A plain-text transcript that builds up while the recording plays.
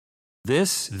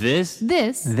This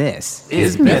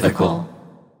is mythical.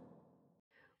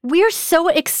 We're so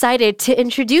excited to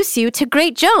introduce you to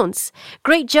Great Jones.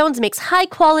 Great Jones makes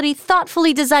high-quality,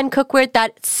 thoughtfully designed cookware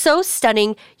that's so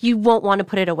stunning you won't want to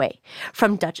put it away.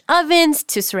 From Dutch ovens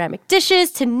to ceramic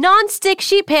dishes to non-stick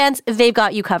sheet pans, they've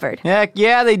got you covered. Heck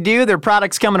yeah, they do. Their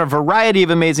products come in a variety of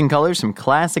amazing colors, from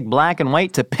classic black and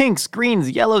white to pinks, greens,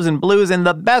 yellows, and blues. And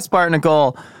the best part,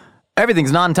 Nicole,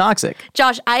 everything's non-toxic.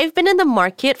 Josh, I've been in the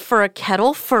market for a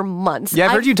kettle for months. Yeah,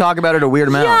 I've heard you talk about it a weird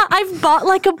amount. Yeah, I've bought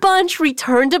like a bunch,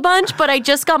 returned a bunch, but I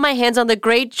just got my hands on the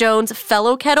Great Jones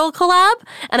Fellow Kettle collab,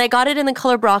 and I got it in the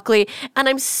color broccoli, and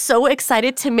I'm so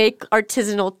excited to make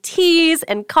artisanal teas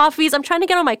and coffees. I'm trying to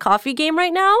get on my coffee game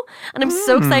right now, and I'm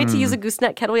so excited to use a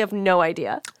gooseneck kettle. You have no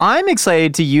idea. I'm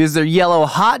excited to use their yellow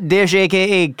hot dish,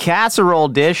 a.k.a. casserole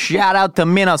dish. Shout out to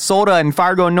Minnesota and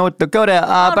Fargo, North Dakota.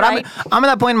 But right. I'm at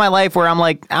that point in my life where I'm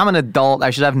like, I'm an adult.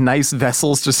 I should have nice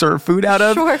vessels to serve food out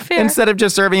of. Sure, fair. Instead of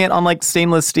just serving it on like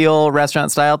stainless steel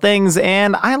restaurant style things.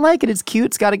 And I like it. It's cute.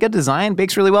 It's got a good design.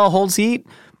 Bakes really well. Holds heat.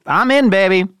 I'm in,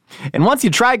 baby. And once you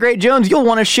try Great Jones, you'll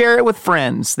want to share it with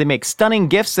friends. They make stunning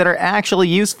gifts that are actually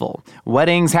useful.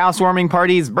 Weddings, housewarming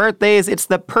parties, birthdays. It's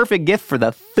the perfect gift for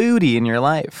the foodie in your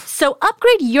life. So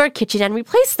upgrade your kitchen and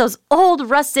replace those old,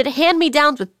 rusted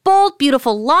hand-me-downs with bold,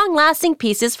 beautiful, long-lasting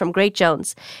pieces from Great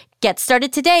Jones. Get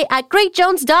started today at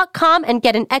greatjones.com and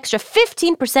get an extra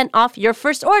 15% off your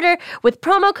first order with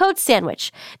promo code SANDWICH.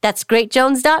 That's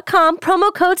greatjones.com,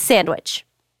 promo code SANDWICH.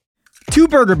 Two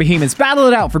burger behemoths battle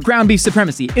it out for ground beef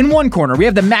supremacy. In one corner, we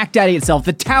have the Mac Daddy itself,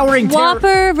 the towering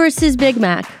Whopper versus Big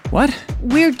Mac. What?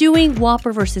 We're doing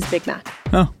Whopper versus Big Mac.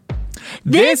 Oh.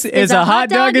 This is a hot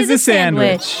dog is a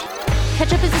sandwich.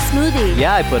 Ketchup is a smoothie.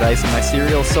 Yeah, I put ice in my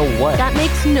cereal, so what? That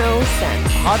makes no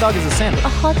sense. Hot dog is a sandwich. A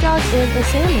hot dog is a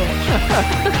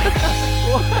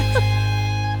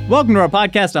sandwich. Welcome to our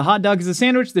podcast, A Hot Dog is a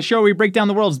Sandwich, the show where we break down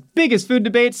the world's biggest food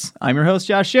debates. I'm your host,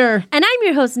 Josh Scherer. And I'm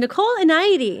your host, Nicole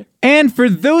Inaidi. And for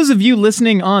those of you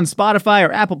listening on Spotify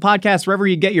or Apple Podcasts, wherever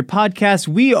you get your podcasts,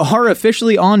 we are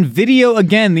officially on video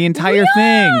again, the entire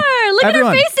thing. Look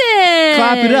Everyone, at our faces.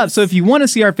 Clap it up. So if you want to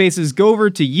see our faces, go over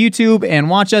to YouTube and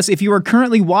watch us. If you are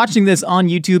currently watching this on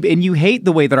YouTube and you hate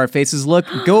the way that our faces look,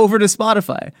 go over to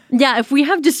Spotify. Yeah, if we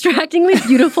have distractingly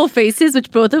beautiful faces,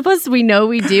 which both of us, we know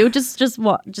we do, just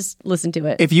listen to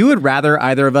it. If you would rather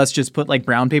either of us just put like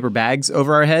brown paper bags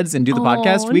over our heads and do the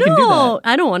podcast, we can do that.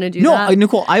 I don't want to do that. that. No,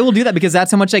 Nicole, I will do that because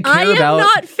that's how much I care about. I am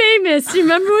not famous.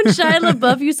 Remember when Shia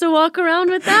LaBeouf used to walk around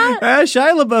with that?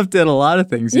 Shia LaBeouf did a lot of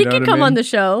things. He could come on the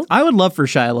show. I would love for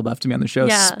Shia LaBeouf to be on the show.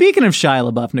 Yeah. Speaking of Shia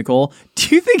LaBeouf, Nicole,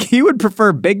 do you think he would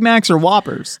prefer Big Macs or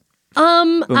Whoppers?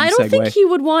 I don't think he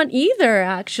would want either,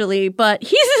 actually, but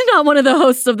he's not one of the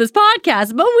hosts of this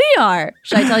podcast, but we are.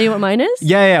 Should I tell you what mine is?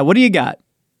 Yeah. What do you got?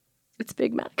 It's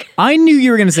Big Mac. I knew you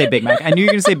were going to say Big Mac. I knew you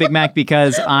were going to say Big Mac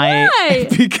because Why?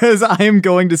 because I am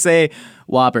going to say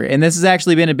Whopper. And this has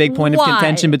actually been a big point of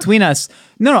contention between us.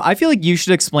 No, I feel like you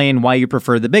should explain why you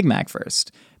prefer the Big Mac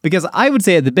first. Because I would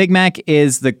say the Big Mac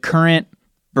is the current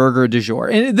burger du jour.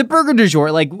 And the burger du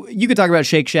jour, like you could talk about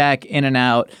Shake Shack,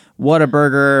 In-N-Out,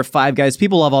 Whataburger, Five Guys.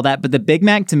 People love all that. But the Big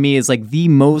Mac to me is like the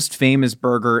most famous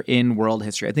burger in world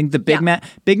history. I think the Big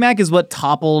Mac is what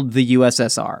toppled the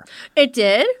USSR. It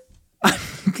did?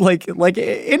 like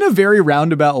in a very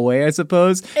roundabout way, I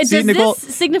suppose. Does this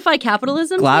signify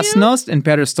capitalism? Glasnost and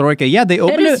Perestroika. Yeah, they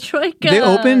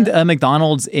opened a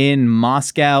McDonald's in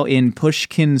Moscow in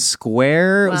Pushkin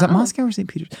Square. Wow. Was that Moscow or St.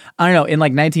 Peters? I don't know. In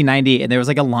like 1990, and there was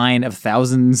like a line of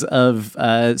thousands of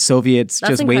Soviets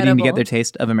just waiting to get their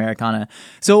taste of Americana.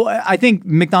 So I think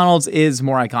McDonald's is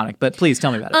more iconic. But please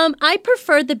tell me about it. I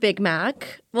prefer the Big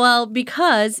Mac. Well,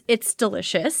 because it's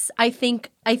delicious. I think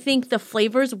the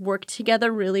flavors work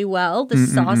together really well. The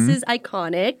sauce is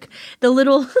iconic. The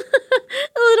little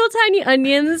tiny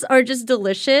onions are just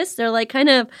delicious. They're kind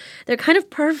of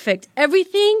perfect.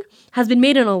 Everything has been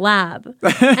made in a lab.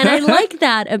 And I like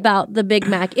that about the Big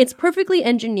Mac. It's perfectly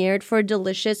engineered for a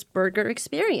delicious burger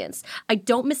experience. I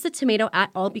don't miss the tomato at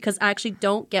all because I actually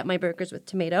don't get my burgers with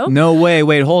tomato. No way.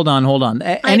 Wait, hold on.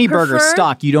 Any burger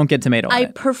stock, you don't get tomato on it.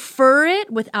 I prefer it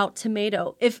without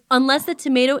tomato. Unless the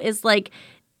tomato is like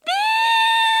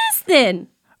this thin.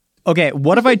 Okay,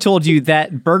 what if I told you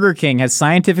that Burger King has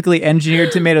scientifically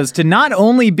engineered tomatoes to not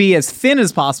only be as thin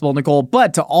as possible, Nicole,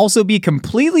 but to also be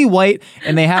completely white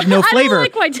and they have no flavor? I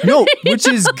don't like my tomatoes. No, which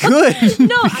is good.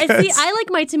 I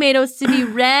like my tomatoes to be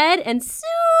red and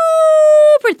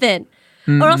super thin.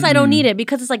 Or else I don't need it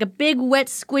because it's like a big, wet,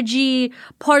 squidgy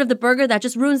part of the burger that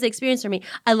just ruins the experience for me.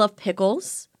 I love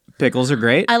pickles. Pickles are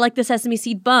great. I like the sesame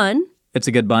seed bun. It's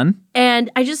a good bun.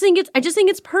 And I just think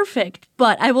it's perfect.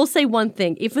 But I will say one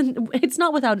thing, even it's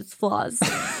not without its flaws.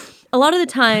 A lot of the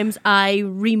times I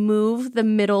remove the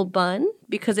middle bun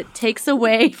because it takes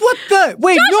away. What the?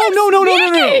 Wait, Josh,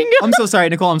 no. I'm so sorry,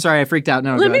 Nicole. I'm sorry. I freaked out.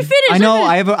 No, Let me finish. I know.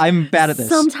 I'm bad at this.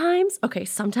 Sometimes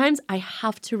I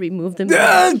have to remove them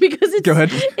because it's Go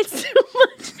ahead. It's too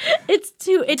much. Let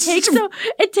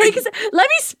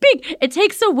me speak. It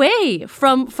takes away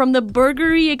from the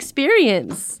burgery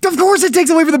experience. Of course it takes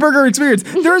away from the burger experience.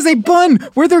 There is a bun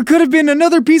where there could have been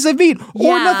another piece of meat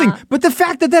or nothing. But the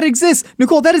fact that exists,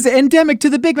 Nicole, that is endemic to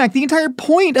the Big Mac. The entire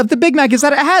point of the Big Mac is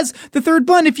that it has the third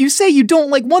bun. If you say you don't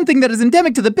like one thing that is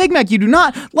endemic to the Big Mac, you do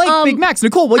not like Big Macs.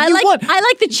 Nicole, what you want? I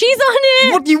like the cheese on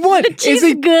it. What you want the cheese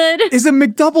is good. Is a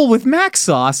McDouble with mac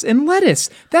sauce and lettuce.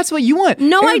 That's what you want.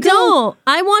 No, I don't.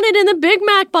 I want it in the Big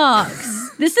Mac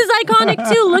box. This is iconic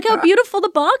too. Look how beautiful the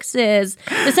box is.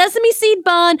 The sesame seed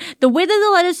bun, the way that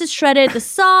the lettuce is shredded, the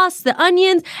sauce, the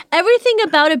onions, everything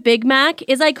about a Big Mac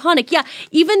is iconic. Yeah,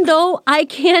 even though I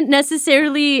can't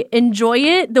necessarily enjoy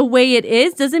it the way it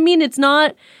is, doesn't mean it's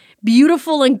not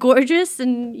beautiful and gorgeous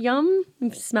and yum.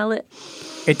 Smell it.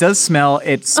 It does smell.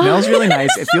 It smells really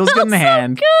nice. It feels good in the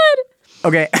hand. Good.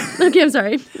 Okay. Okay, I'm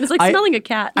sorry. It's like smelling a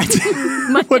cat.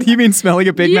 What do you mean smelling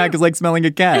a Big Mac is like smelling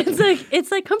a cat?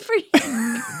 It's like comforting.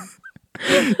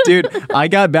 Dude, I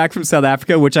got back from South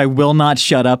Africa, which I will not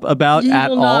shut up about at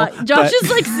all. Josh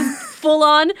is like full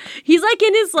on. He's like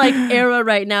in his like era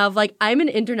right now of like, I'm in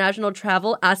international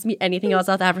travel. Ask me anything about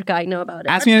South Africa. I know about it.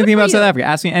 Ask me anything about South Africa.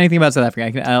 Ask me anything about South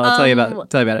Africa. I'll tell you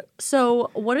about it.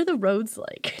 So what are the roads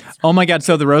like? Oh my God.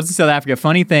 So the roads in South Africa,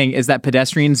 funny thing is that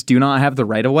pedestrians do not have the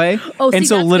right of way. And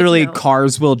so literally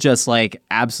cars will just like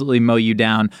absolutely mow you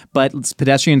down. But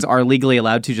pedestrians are legally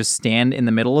allowed to just stand in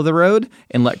the middle of the road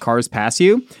and let cars pass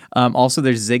you. Also,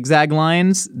 there's zigzag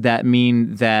lines that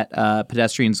mean that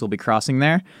pedestrians will be crossing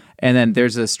there. And then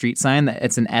there's a street sign that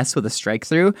it's an S with a strike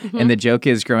through. Mm-hmm. And the joke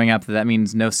is growing up that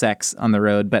means no sex on the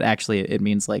road, but actually it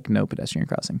means like no pedestrian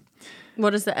crossing. What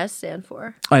does the S stand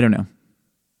for? I don't know.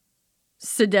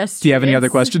 Sedestrious. Do you have any other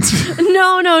questions?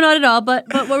 No, not at all. But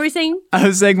what were we saying? I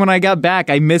was saying when I got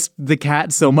back, I missed the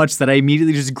cat so much that I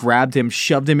immediately just grabbed him,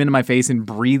 shoved him into my face, and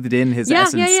breathed in his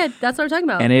essence. Yeah. That's what I'm talking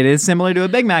about. And it is similar to a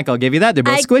Big Mac. I'll give you that. They're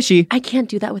both squishy. I can't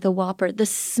do that with a Whopper. The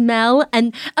smell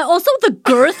and also the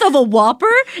girth of a Whopper.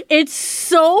 It's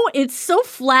so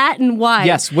flat and wide.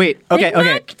 Yes. Wait. Okay. Big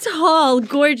Mac, tall,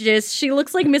 gorgeous. She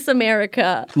looks like Miss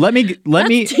America. Let me.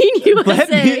 Teen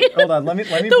USA. Hold on. Let me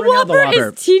bring out the Whopper. Whopper.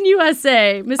 Is Teen USA.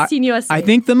 Miss Teen USA. I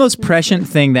think the most prescient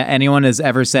thing that anyone has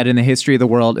ever said in the history of the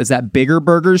world is that bigger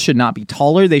burgers should not be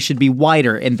taller, they should be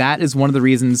wider. And that is one of the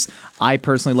reasons I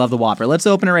personally love the Whopper. Let's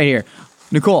open it right here.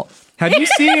 Nicole, have you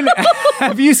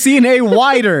seen a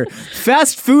wider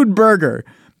fast food burger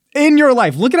in your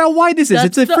life? Look at how wide this is.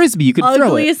 That's it's a Frisbee. You could throw it. The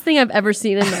ugliest thing I've ever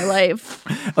seen in my life.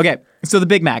 Okay, so the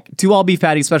Big Mac. 2 all-beef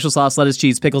patties, special sauce, lettuce,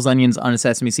 cheese, pickles, onions on a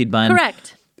sesame seed bun.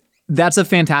 Correct. That's a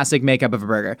fantastic makeup of a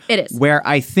burger. It is. Where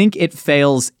I think it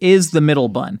fails is the middle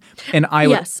bun. And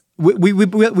yes. We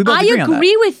both agree on that. I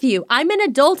agree with you. I'm an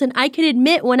adult and I can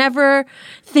admit whenever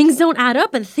things don't add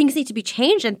up and things need to be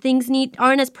changed and things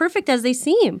aren't as perfect as they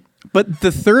seem. But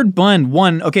the third bun,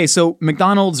 so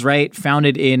McDonald's, right,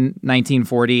 founded in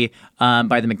 1940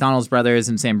 by the McDonald's brothers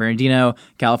in San Bernardino,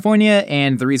 California.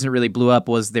 And the reason it really blew up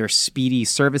was their speedy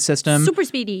service system. Super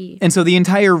speedy. And so the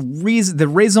entire the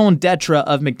raison d'etre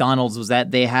of McDonald's was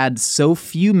that they had so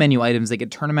few menu items, they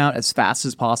could turn them out as fast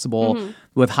as possible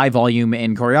with high volume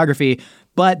and choreography.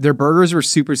 But their burgers were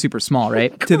super, super small,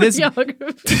 right? To this,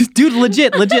 dude,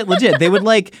 legit. They were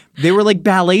like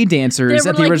ballet dancers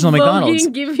at the original McDonald's.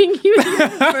 Giving you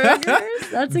burgers.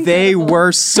 That's incredible. They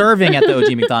were serving at the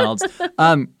OG McDonald's.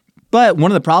 But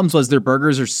one of the problems was their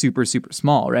burgers are super, super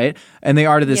small, right? And they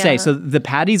are to this day. So the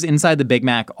patties inside the Big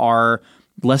Mac are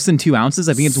less than 2 ounces.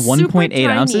 I think it's 1.8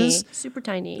 ounces. Super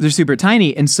tiny. They're super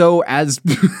tiny. And so as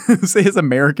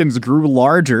Americans grew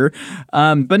larger,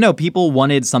 but no, people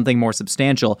wanted something more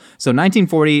substantial. So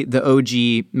 1940, the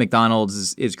OG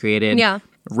McDonald's is created. Yeah.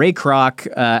 Ray Kroc,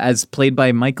 as played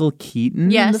by Michael Keaton,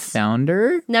 the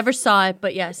founder. Never saw it,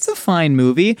 but yes. It's a fine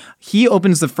movie. He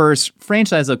opens the first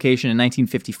franchise location in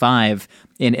 1955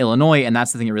 in Illinois, and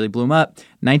that's the thing that really blew him up.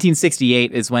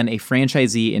 1968 is when a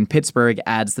franchisee in Pittsburgh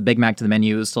adds the Big Mac to the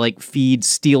menus to like feed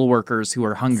steel workers who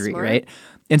are hungry, right?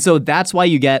 And so that's why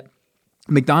you get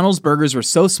McDonald's burgers were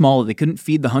so small that they couldn't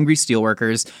feed the hungry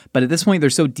steelworkers, but at this point they're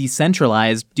so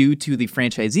decentralized due to the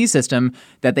franchisee system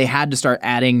that they had to start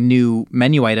adding new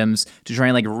menu items to try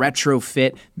and like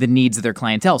retrofit the needs of their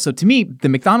clientele. So to me, the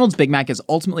McDonald's Big Mac is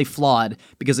ultimately flawed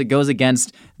because it goes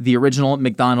against the original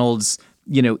McDonald's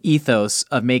ethos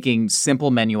of making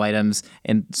simple menu items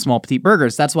and small petite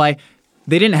burgers. That's why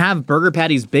they didn't have burger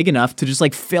patties big enough to just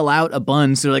like fill out a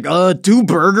bun. So they're like, 2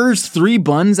 burgers, 3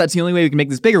 buns. That's the only way we can make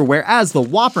this bigger. Whereas the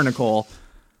Whopper, Nicole,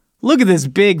 look at this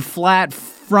big flat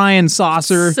frying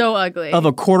saucer. So ugly. Of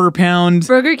a 1/4 pound.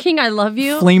 Burger King, I love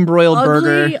you. Flame broiled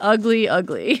burger.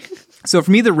 Ugly. So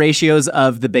for me, the ratios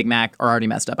of the Big Mac are already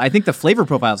messed up. I think the flavor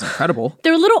profile is incredible.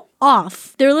 They're a little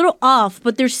off,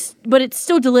 but it's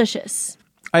still delicious.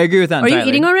 I agree with that entirely. Are you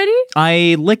eating already?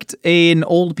 I licked an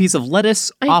old piece of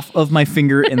lettuce off of my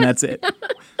finger, and that's it.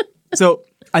 So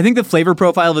I think the flavor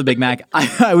profile of a Big Mac,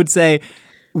 I would say,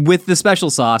 with the special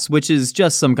sauce, which is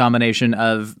just some combination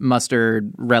of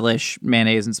mustard, relish,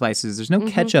 mayonnaise, and spices. There's no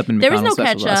ketchup in McDonald's. There is no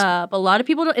special ketchup. sauce. A lot of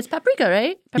people don't. It's paprika,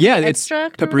 right?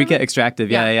 Extract. Paprika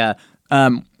extractive. Yeah.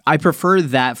 I prefer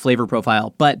that flavor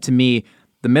profile, but to me,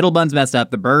 the middle bun's messed up.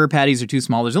 The burger patties are too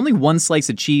small. There's only 1 slice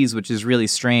of cheese, which is really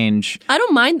strange. I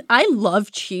don't mind. I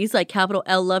love cheese, like capital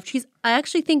L love cheese. I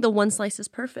actually think the 1 slice is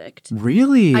perfect.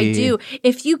 Really? I do.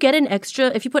 If you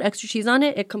put extra cheese on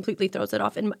it, it completely throws it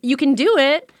off. And you can do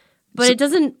it, but it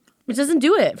doesn't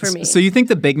do it for me. So you think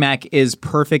the Big Mac is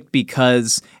perfect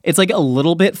because it's like a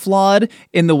little bit flawed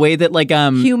in the way that like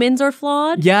humans are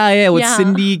flawed? Yeah. With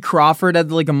Cindy Crawford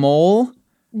as like a mole.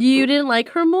 You didn't like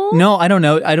her mole? No, I don't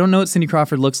know. I don't know what Cindy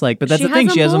Crawford looks like, but that's the thing.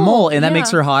 She has a mole, and that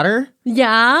makes her hotter.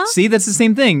 Yeah. See, that's the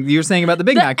same thing you were saying about the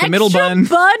Big Mac. The middle bun. The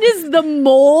extra bun is the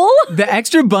mole? The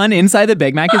extra bun inside the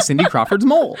Big Mac is Cindy Crawford's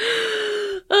mole.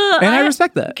 And I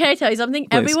respect that. Can I tell you something?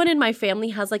 Please. Everyone in my family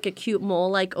has like a cute mole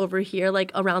like over here,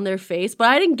 like around their face, but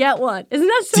I didn't get one. Isn't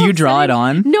that so Do you draw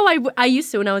upsetting? it on? No, I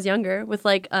used to when I was younger with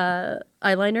like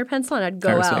eyeliner pencil, and I'd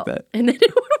go out. That. And then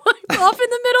it would wipe off in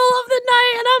the middle of the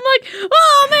night, and I'm like,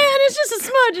 oh man, it's just a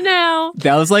smudge now.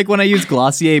 That was like when I used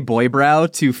Glossier Boy Brow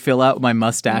to fill out my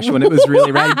mustache when it was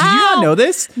really red. Did you not know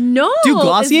this? No. Dude,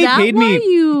 Glossier is that paid why me.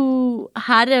 You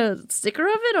had a sticker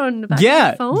of it on the back of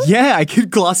your phone? Yeah,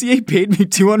 Glossier paid me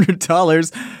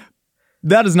 $200.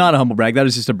 That is not a humble brag. That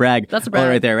is just a brag. That's a brag.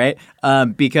 Right there, right?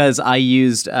 Because I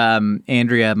used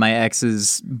Andrea, my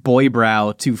ex's boy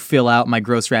brow, to fill out my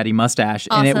gross ratty mustache,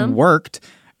 and it worked.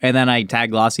 And then I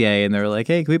tagged Glossier, and they were like,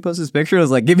 hey, can we post this picture? I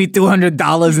was like, give me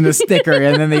 $200 and a sticker.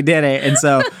 And then they did it. And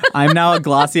so I'm now a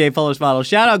Glossier Polish model.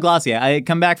 Shout out Glossier. I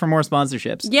come back for more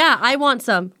sponsorships. Yeah, I want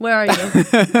some. Where are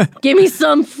you? Give me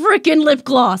some freaking lip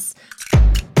gloss.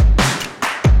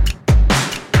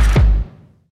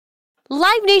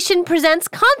 Live Nation presents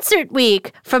Concert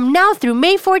Week. From now through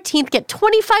May 14th, get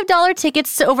 $25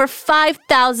 tickets to over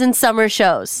 5,000 summer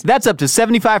shows. That's up to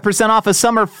 75% off a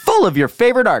summer full of your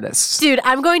favorite artists. Dude,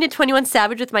 I'm going to 21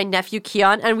 Savage with my nephew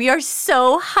Keon, and we are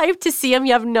so hyped to see him.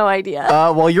 You have no idea.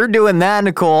 While you're doing that,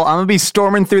 Nicole, I'm going to be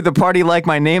storming through the party like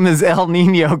my name is El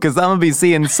Nino, because I'm going to be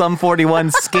seeing Sum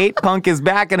 41. Skate Punk is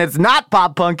back, and it's not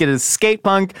pop punk, it is skate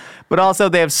punk. But also,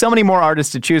 they have so many more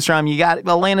artists to choose from. You got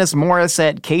Alanis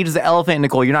Morissette, Cage the Elephant.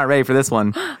 Nicole, you're not ready for this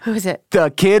one. Who is it?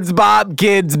 The Kids Bob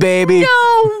Kids, baby.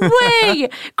 No way!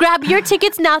 Grab your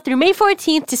tickets now through May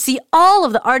 14th to see all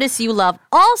of the artists you love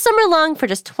all summer long for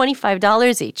just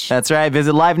 $25 each. That's right.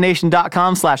 Visit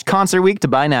livenation.com/concert week to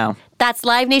buy now. That's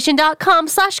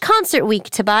livenation.com/concert week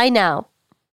to buy now.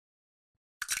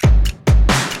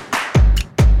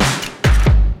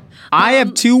 I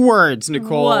have 2 words,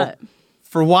 Nicole. What?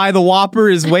 For why the Whopper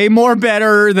is way more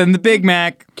better than the Big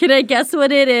Mac. Can I guess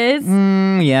what it is?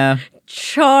 Yeah.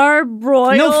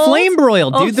 Charbroiled? No, flame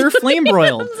broiled, dude. They're flame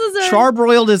broiled. I'm so sorry.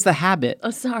 Charbroiled is the habit.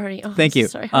 Oh, sorry. Oh, Thank you.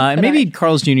 Sorry. And maybe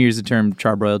Carl's Jr. is the term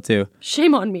charbroiled too.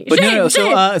 Shame on me. But shame.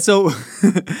 So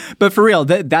but for real,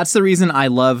 that's the reason I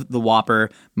love the Whopper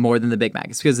more than the Big Mac.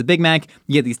 It's because the Big Mac,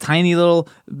 you get these tiny little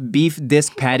beef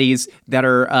disc patties that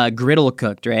are griddle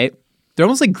cooked, right? They're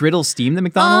almost like griddle steamed at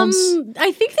McDonald's.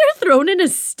 I think they're thrown in a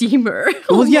steamer.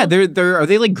 Well, yeah, they're are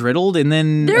they like griddled and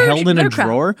then held in a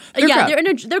drawer?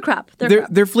 They're crap.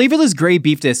 They're flavorless gray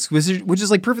beef discs, which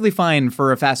is like perfectly fine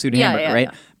for a fast food hamburger, right?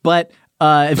 Yeah. But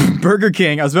Burger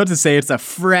King, I was about to say it's a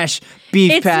fresh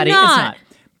beef patty. Not. It's not.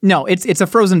 No, it's a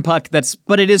frozen puck.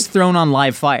 But it is thrown on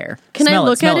live fire. Can I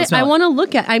look at it? I want to to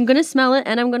look at. I'm gonna smell it,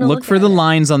 and I'm gonna look for the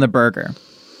lines on the burger.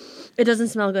 It doesn't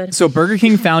smell good. So Burger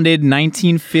King founded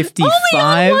 1955. Only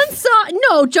on one side.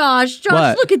 No, Josh,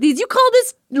 What? Look at these. You call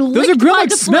this Those are grill.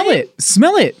 Like, smell it.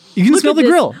 Smell it. You can smell the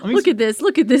grill. Look at this.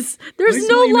 There's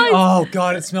no lines. Oh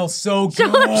God, it smells so good.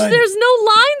 Josh, there's no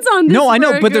lines on this. No, I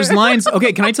know, burger. but there's lines.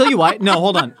 Okay, can I tell you why? No,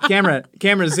 hold on. Camera,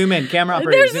 zoom in. Camera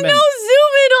operator, There's zoom no in.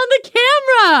 zoom in on the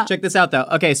camera. Check this out, though.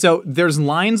 Okay, so there's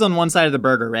lines on one side of the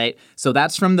burger, right? So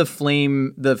that's from the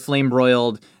flame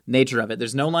broiled nature of it.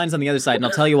 There's no lines on the other side, and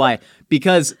I'll tell you why.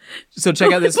 Because, so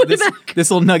check out this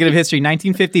little nugget of history.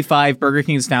 1955, Burger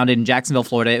King was founded in Jacksonville,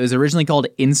 Florida. It was originally called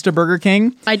Insta Burger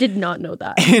King. I did not know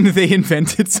that. And they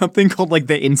invented something called like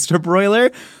the Insta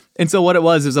Broiler. And so what it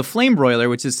was a flame broiler,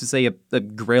 which is to say a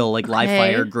grill, like live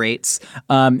fire grates.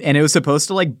 And it was supposed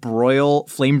to like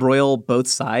flame broil both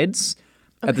sides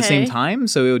at the same time.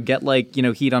 So it would get like,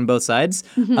 heat on both sides.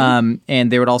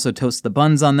 And they would also toast the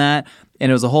buns on that. And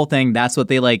it was a whole thing. That's what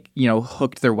they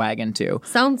hooked their wagon to.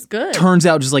 Sounds good. Turns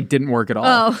out just didn't work at all.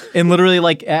 Oh. And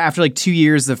literally after 2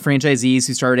 years, the franchisees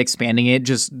who started expanding it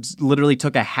just literally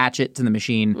took a hatchet to the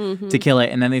machine to kill it.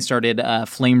 And then they started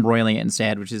flame broiling it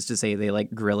instead, which is to say they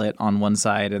grill it on one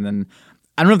side. And then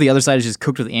I don't know if the other side is just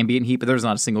cooked with ambient heat, but there's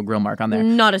not a single grill mark on there.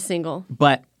 Not a single.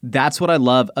 But that's what I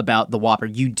love about the Whopper.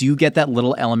 You do get that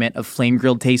little element of flame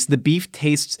grilled taste. The beef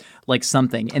tastes like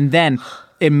something. And then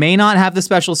it may not have the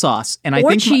special sauce. And I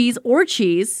think cheese. Or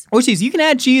cheese. You can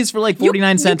add cheese for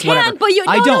 49 cents, you can, whatever. But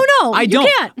I don't. No. You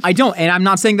can't. I don't. And I'm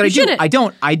not saying that Shouldn't. I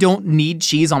don't. I don't need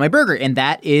cheese on my burger. And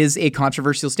that is a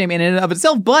controversial statement in and of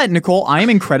itself. But, Nicole, I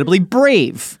am incredibly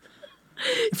brave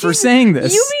for saying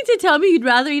this. You mean to tell me you'd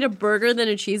rather eat a burger than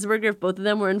a cheeseburger if both of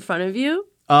them were in front of you?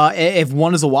 If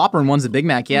one is a Whopper and one's a Big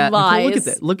Mac, yeah. Lies. Nicole, look at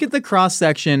that. Look at the cross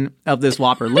section of this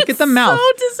Whopper. Look at the mouth.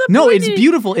 So disappointing. No, it's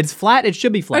beautiful. It's flat. It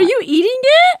should be flat. Are you eating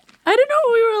it? I didn't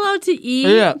know we were allowed to eat.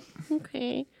 Yeah.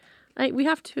 Okay. We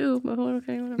have two.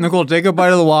 Okay, whatever. Nicole, take a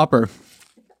bite of the Whopper.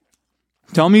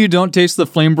 Tell me you don't taste the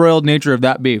flame broiled nature of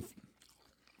that beef.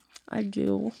 I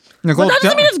do. Nicole, but that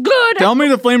doesn't mean it's good. Tell me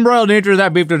the flame broiled nature of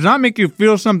that beef does not make you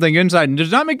feel something inside and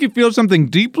does not make you feel something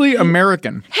deeply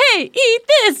American. Hey, eat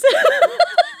this.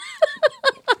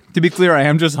 To be clear, I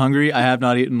am just hungry. I have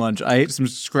not eaten lunch. I ate some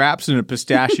scraps and a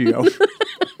pistachio.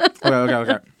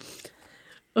 Okay.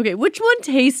 Okay, which one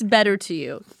tastes better to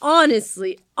you?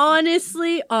 Honestly. I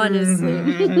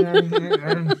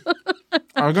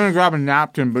was going to grab a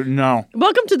napkin, but no.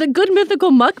 Welcome to the Good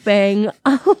Mythical Mukbang.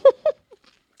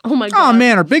 Oh my God. Oh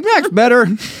man, are Big Macs better?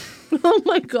 Oh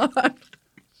my God.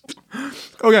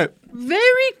 Okay.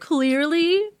 Very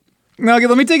clearly. No, okay,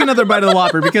 let me take another bite of the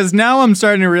Whopper because now I'm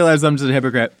starting to realize I'm just a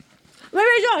hypocrite.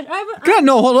 Wait, Josh. God,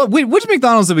 no, hold on. Wait, which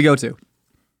McDonald's did we go to?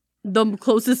 The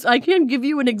closest. I can't give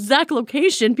you an exact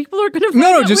location. People are going to find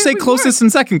No, out just where say we closest were.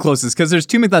 and second closest because there's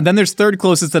two McDonald's. Then there's third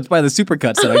closest that's by the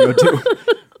Supercuts that I go to.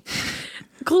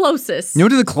 Closest. You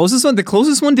know what the closest one? The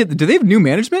closest one, do they have new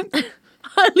management?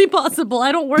 Highly possible.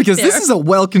 I don't work Because there. this is a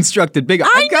well-constructed big...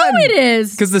 I know it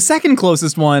is. Because the second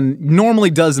closest one normally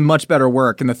does much better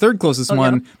work, and the third closest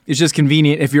one is just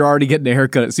convenient if you're already getting a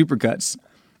haircut at Supercuts.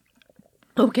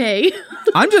 Okay.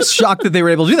 I'm just shocked that they were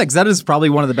able to do that, because that is probably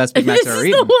one of the best Big Macs This I've ever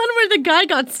is the eaten. one where the guy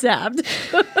got stabbed.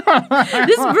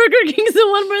 This Burger King's the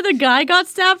one where the guy got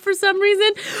stabbed for some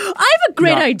reason. I have a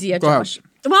great idea, go ahead. Josh.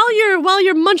 While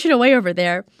you're munching away over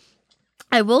there,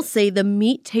 I will say the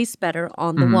meat tastes better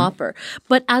on the Whopper.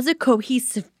 But as a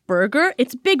cohesive burger,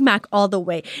 it's Big Mac all the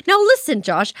way. Now listen,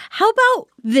 Josh, how about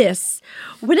this?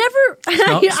 Whenever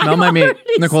Smell my meat.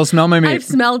 Nicole, smell my meat. I've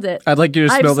smelled it. I'd like you to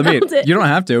smell the meat. Smelled it. You don't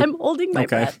have to. I'm holding my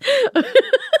breath.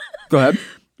 Go ahead.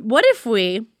 What if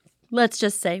let's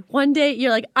just say one day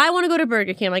you're like, I want to go to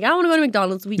Burger King. I'm like, I want to go to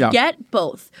McDonald's. We get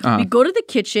both. We go to the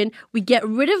kitchen. We get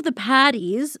rid of the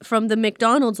patties from the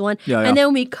McDonald's one. And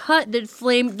then we cut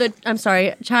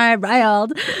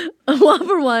char-broiled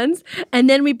Whopper ones. And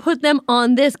then we put them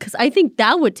on this because I think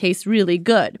that would taste really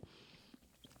good.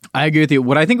 I agree with you.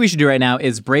 What I think we should do right now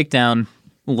is break down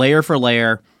layer for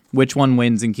layer which one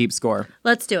wins and keep score.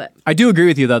 Let's do it. I do agree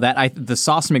with you, though, that the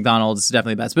sauce McDonald's is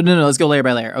definitely best. But no, let's go layer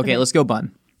by layer. Okay, let's go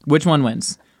bun. Which one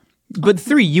wins? But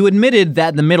 3, you admitted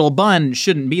that the middle bun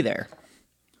shouldn't be there.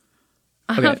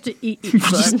 I have to eat each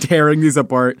bun. Just tearing these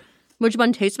apart. Which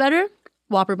bun tastes better?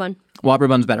 Whopper bun. Whopper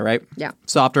bun's better, right? Yeah.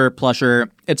 Softer, plusher.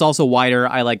 It's also wider.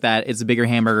 I like that. It's a bigger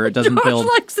hamburger. It doesn't build.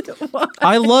 Likes it wide.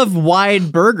 I love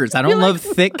wide burgers. I don't love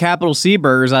thick capital C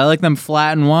burgers. I like them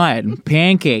flat and wide.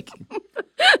 Pancake.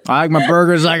 I like my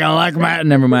burgers like I like my...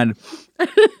 Never mind.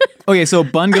 Okay, so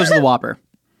bun goes to the Whopper.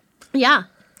 Yeah.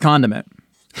 Condiment.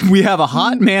 We have a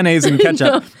hot mayonnaise and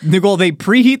ketchup. Nicole, they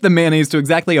preheat the mayonnaise to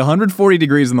exactly 140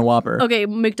 degrees in the Whopper. Okay,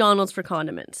 McDonald's for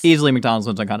condiments. Easily McDonald's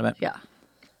wins on condiment. Yeah.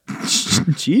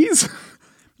 Cheese?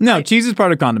 No, cheese is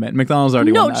part of condiment. McDonald's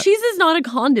already won that. No, cheese is not a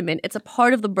condiment. It's a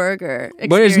part of the burger experience.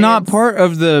 But it's not part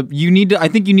of the... I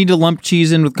think you need to lump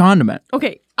cheese in with condiment.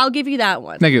 Okay, I'll give you that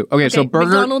one. Thank you. Okay, so burger...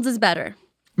 McDonald's is better.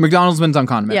 McDonald's wins on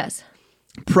condiment. Yes.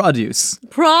 Produce.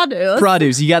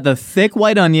 Produce. You got the thick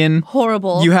white onion.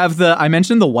 Horrible. You have I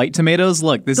mentioned the white tomatoes.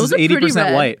 Look, this Those is are pretty 80%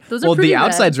 red. white. Those are well, pretty the red.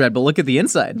 outside's red, but look at the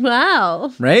inside.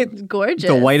 Wow. Right? Gorgeous.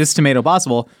 The whitest tomato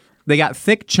possible. They got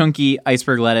thick, chunky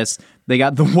iceberg lettuce. They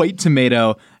got the white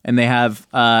tomato, and they have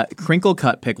crinkle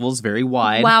cut pickles, very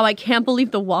wide. Wow, I can't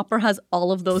believe the Whopper has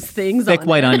all of those things Thick on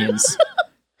white it. onions.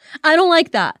 I don't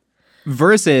like that.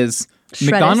 Versus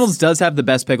Shreddis. McDonald's does have the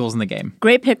best pickles in the game.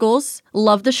 Great pickles.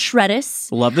 Love the shreddis.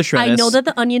 Love the shreddis. I know that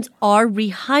the onions are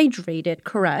rehydrated,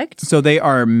 correct? So they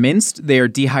are minced, they are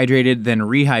dehydrated, then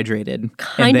rehydrated.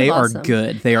 and they awesome. are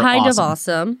good. They are kind awesome. of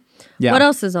awesome. Yeah. What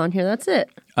else is on here? That's it.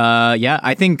 Yeah,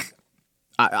 I think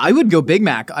I would go Big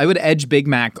Mac. I would edge Big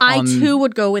Mac I on... too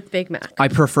would go with Big Mac. I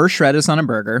prefer shreddis on a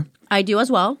burger. I do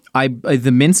as well.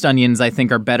 The minced onions I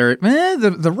think are better.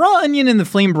 The raw onion and the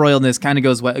flame broiledness kind of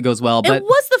goes well, but It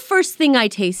was the first thing I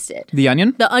tasted. the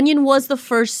onion? The onion was the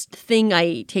first thing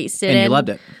I tasted. And you loved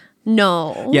it.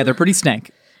 No. Yeah, they're pretty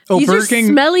stank. Oh, These Burger are King.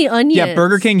 smelly onions. Yeah,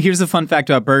 Burger King. Here's a fun fact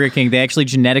about Burger King. They actually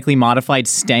genetically modified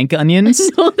stank onions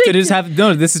No, they to just have.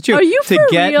 No, this is true. Are you to for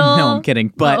get? real? No, I'm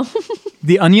kidding. But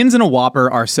the onions in a Whopper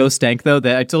are so stank though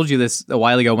that I told you this a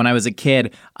while ago. When I was a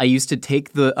kid, I used to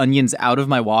take the onions out of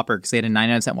my Whopper because they had a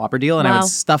 99-cent Whopper deal, and I Wow. would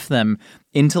stuff them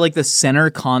into like the center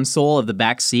console of the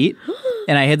back seat.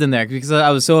 And I hid them there because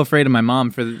I was so afraid of my mom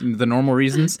for the normal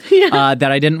reasons that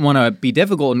I didn't want to be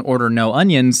difficult and order no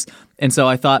onions. And so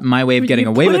I thought my way of getting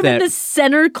away Put with them it. in the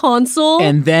center console.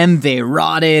 And then they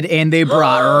rotted, and they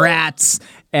brought rats,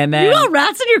 and then you got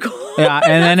rats in your car. yeah,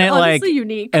 and then it like honestly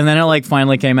unique. and then it like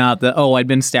finally came out that I'd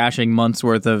been stashing months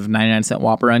worth of 99-cent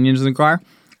Whopper onions in the car,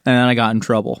 and then I got in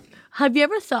trouble. Have you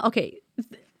ever thought? Okay,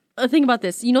 think about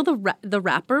this. You know the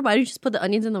wrapper. Why do you just put the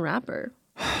onions in the wrapper?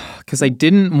 Because I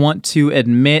didn't want to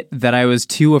admit that I was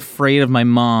too afraid of my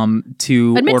mom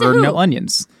to Admit to order who? no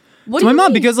onions. What To do my you mom,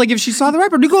 mean? because like if she saw the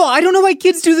wrapper, Nicole, I don't know why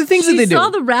kids do the things that She they do. saw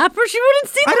the wrapper. She wouldn't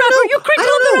see the I don't wrapper. know. You crinkle I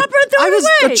don't up the know. wrapper and throw I it was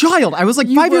away. a child. I was like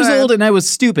You 5 years were. old and I was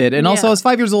stupid. And also Yeah. I was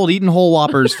 5 years old eating whole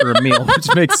Whoppers for a meal,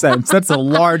 which makes sense. That's a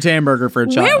large hamburger for a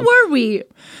child. Where were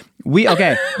we?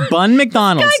 Okay, Bun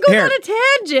McDonald's. I go Here, on a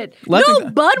tangent. Let's No,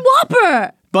 ex- Bun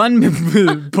Whopper.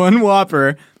 Bun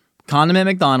Whopper, Condiment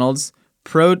McDonald's,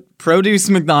 Produce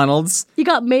McDonald's, You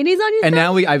got mayonnaise on your and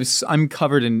stuff? now I'm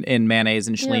covered in mayonnaise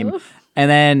and Schleem. Yeah. And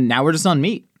then now we're just on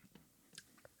meat.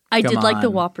 I Come did like the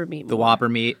on. Whopper meat. The more. Whopper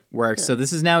meat works. So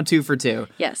this is now 2 for 2.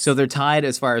 Yes. So they're tied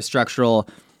as far as structural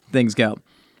things go.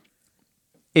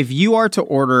 If you are to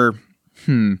order,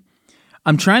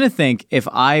 I'm trying to think if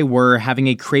I were having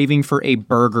a craving for a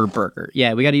burger.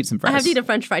 Yeah, we got to eat some fries. I have to eat a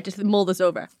French fry to mull this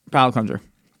over. Palate cleanser.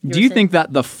 Do were you saying? think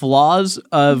that the flaws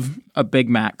of a Big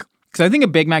Mac, because I think a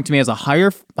Big Mac to me has a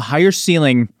higher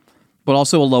ceiling, but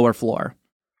also a lower floor.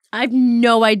 I have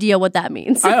no idea what that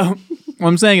means. What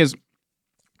I'm saying is,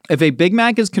 if a Big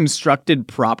Mac is constructed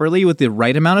properly with the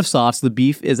right amount of sauce, the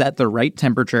beef is at the right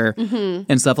temperature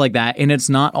and stuff like that, and it's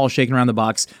not all shaken around the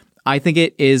box, I think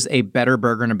it is a better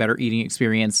burger and a better eating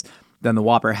experience than the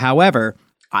Whopper. However,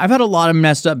 I've had a lot of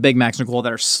messed up Big Macs, Nicole,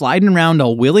 that are sliding around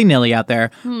all willy-nilly out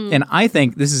there, and I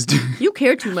think this is You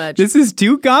care too much. this is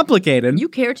too complicated. You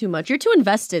care too much. You're too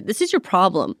invested. This is your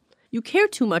problem. You care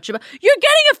too much about. You're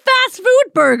getting a fast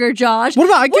food burger, Josh. What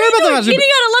about- I care are you about the doing, fast food eating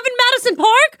at 11 Madison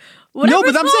Park? Whatever No, but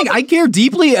it's I'm saying called? I care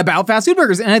deeply about fast food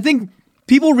burgers, and I think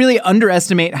people really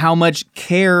underestimate how much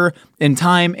care and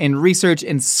time and research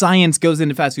and science goes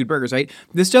into fast food burgers, right?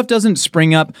 This stuff doesn't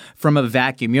spring up from a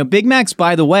vacuum. You know, Big Macs,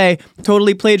 by the way,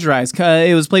 totally plagiarized.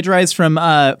 It was plagiarized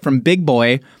from Big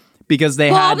Boy. Because they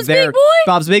Bob's had their Big Boy?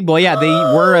 Bob's Big Boy, yeah, they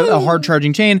were a hard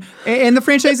charging chain, and the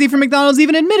franchisee from McDonald's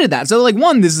even admitted that. So, like,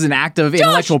 one, this is an act of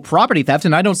intellectual property theft,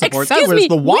 and I don't support that. Excuse Whereas me,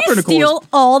 the Whopper, we Nicole, is- steal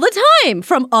all the time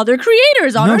from other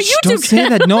creators on no, our shh, YouTube don't say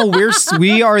channel. that. No,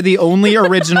 we are the only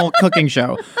original cooking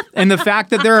show, and the fact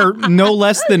that there are no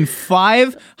less than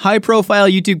 5 high-profile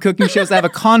YouTube cooking shows that have a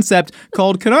concept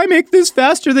called "Can I make this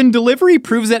faster than delivery?"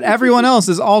 proves that everyone else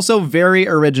is also very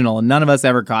original, and none of us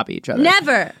ever copy each other.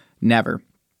 Never.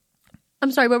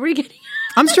 I'm sorry, what were you getting?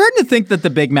 I'm starting to think that the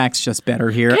Big Mac's just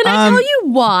better here. Can I tell you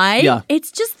why? yeah.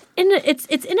 It's just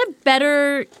it's in a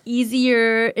better,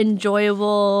 easier,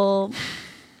 enjoyable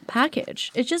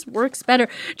package. It just works better.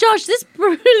 Josh, this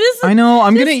I know.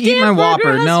 I'm this gonna eat damn my burger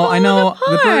Whopper. has No, I fallen know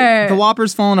apart. the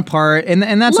Whopper's falling apart, and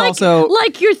that's also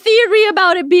like your theory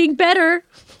about it being better.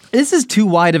 this is too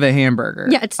wide of a hamburger.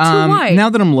 Yeah, it's too wide. Now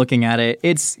that I'm looking at it,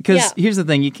 it's because Yeah. here's the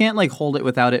thing: you can't like hold it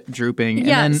without it drooping.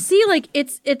 Yeah, And then, see, like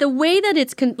the way that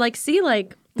it's see,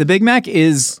 like The Big Mac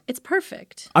is... It's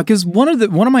perfect. Because one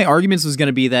of my arguments was going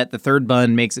to be that the third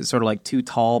bun makes it sort of like too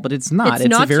tall, but it's not. It's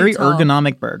not a very too tall.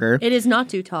 ergonomic burger. It is not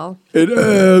too tall.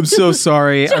 I'm so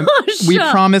sorry. We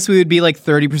Josh. promised we would be like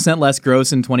 30% less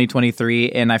gross in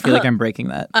 2023, and I feel like I'm breaking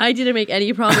that. I didn't make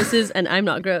any promises, and I'm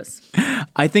not gross.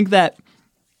 I think that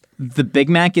the Big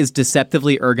Mac is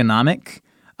deceptively ergonomic.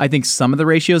 I think some of the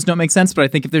ratios don't make sense, but I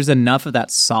think if there's enough of that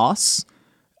sauce,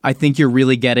 I think you're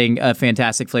really getting a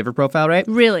fantastic flavor profile, right?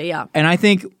 Really, yeah. And I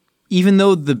think even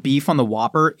though the beef on the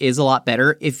Whopper is a lot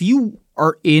better, if you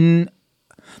are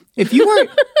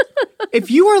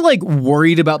like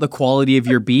worried about the quality of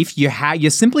your beef, you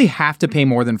simply have to pay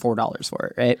more than $4 for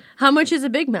it, right? How much is a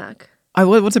Big Mac?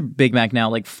 What's a Big Mac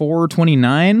now? Like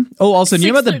 $4.29? Oh, also, do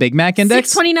you know about the Big Mac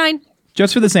index? $6.29.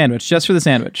 Just for the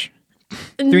sandwich.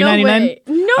 $3.99?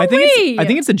 No way. I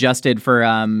think it's adjusted for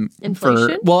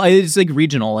inflation. It's like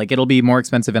regional. Like it'll be more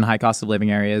expensive in high cost of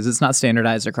living areas. It's not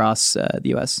standardized across the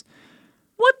U.S.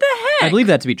 What the heck? I believe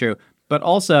that to be true. But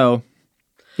also,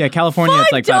 yeah, California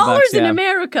it's like $5 in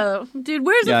America, dude.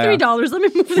 Where's the $3? Let me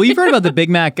move. Well, you've heard about the Big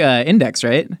Mac index,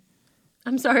 right?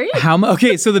 I'm sorry?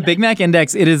 Okay, so the Big Mac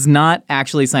index, it is not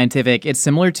actually scientific. It's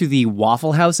similar to the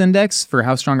Waffle House index for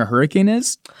how strong a hurricane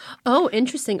is. Oh,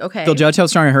 interesting. Okay. They'll judge how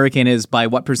strong a hurricane is by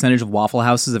what percentage of Waffle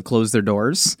Houses have closed their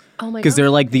doors. Oh my god. Because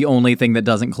they're like the only thing that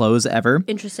doesn't close ever.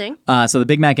 Interesting. So the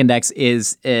Big Mac index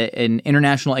is an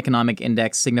international economic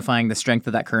index signifying the strength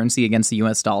of that currency against the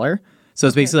US dollar. So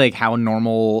it's basically like how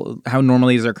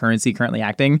normally is our currency currently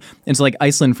acting. And so like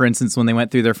Iceland, for instance, when they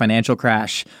went through their financial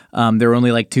crash, there were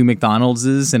only like 2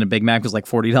 McDonald's and a Big Mac was like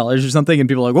 $40 or something. And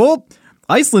people are like, well,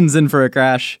 Iceland's in for a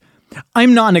crash.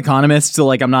 I'm not an economist, so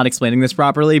like I'm not explaining this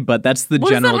properly, but that's the general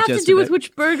gist of it. What does that have to do with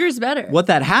which burger's better? What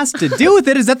that has to do with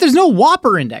it is that there's no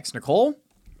Whopper index, Nicole.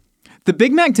 The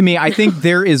Big Mac, to me, I think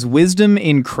there is wisdom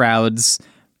in crowds,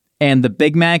 and the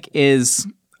Big Mac is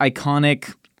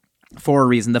iconic for a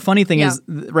reason. The funny thing is,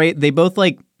 right, they both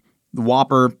like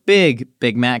Whopper, big,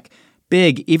 Big Mac,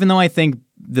 big, even though I think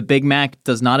the Big Mac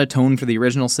does not atone for the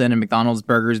original sin of McDonald's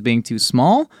burgers being too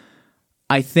small.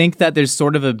 I think that there's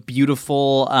sort of a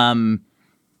beautiful,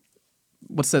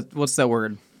 what's that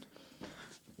word?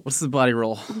 What's the body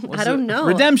roll? I don't know.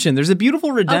 Redemption. There's a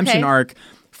beautiful redemption arc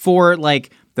for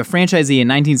like the franchisee in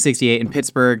 1968 in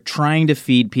Pittsburgh trying to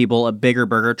feed people a bigger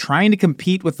burger, trying to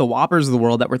compete with the Whoppers of the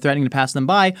world that were threatening to pass them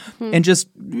by, and just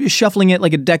shuffling it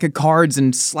like a deck of cards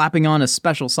and slapping on a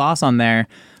special sauce on there,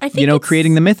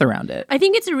 creating the myth around it. I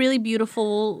think it's a really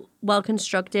beautiful,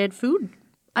 well-constructed food.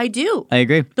 I do. I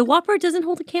agree. The Whopper doesn't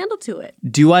hold a candle to it.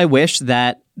 Do I wish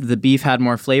that the beef had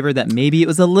more flavor, that maybe it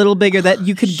was a little bigger, that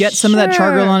you could get some of that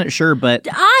char grill on it? Sure, but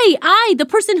the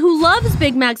person who loves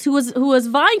Big Macs, who was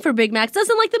vying for Big Macs,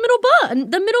 doesn't like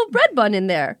the middle bread bun in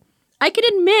there. I can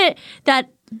admit that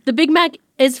the Big Mac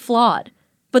is flawed.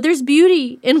 But there's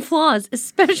beauty in flaws,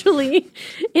 especially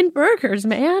in burgers,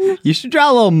 man. You should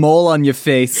draw a little mole on your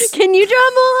face. Can you draw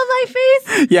a mole on my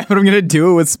face? Yeah, but I'm going to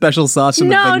do it with special sauce from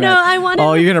the Big Mac. No, I want to.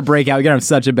 Oh, you're going to break out. You're going to have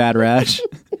such a bad rash.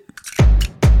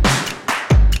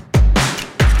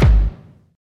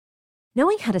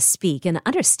 Knowing how to speak and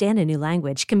understand a new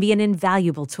language can be an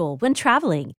invaluable tool when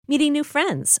traveling, meeting new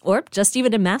friends, or just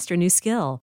even to master a new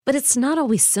skill. But it's not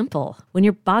always simple when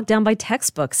you're bogged down by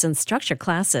textbooks and structured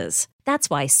classes. That's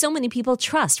why so many people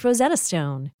trust Rosetta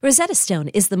Stone. Rosetta Stone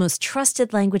is the most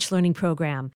trusted language learning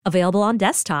program, available on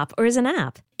desktop or as an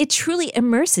app. It truly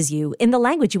immerses you in the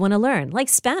language you want to learn, like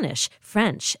Spanish,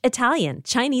 French, Italian,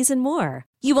 Chinese, and more.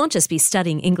 You won't just be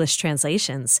studying English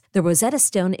translations. The Rosetta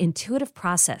Stone intuitive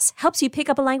process helps you pick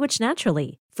up a language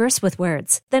naturally, first with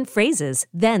words, then phrases,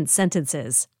 then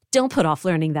sentences. Don't put off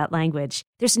learning that language.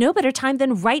 There's no better time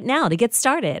than right now to get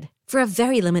started. For a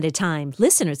very limited time,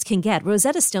 listeners can get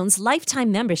Rosetta Stone's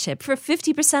lifetime membership for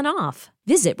 50% off.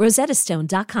 Visit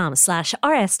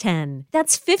rosettastone.com/rs10.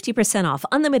 That's 50% off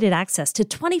unlimited access to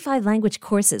 25 language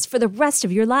courses for the rest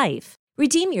of your life.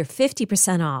 Redeem your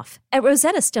 50% off at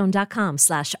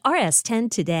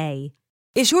rosettastone.com/rs10 today.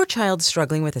 Is your child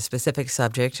struggling with a specific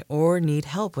subject or need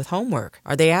help with homework?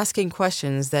 Are they asking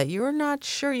questions that you're not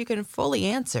sure you can fully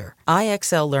answer?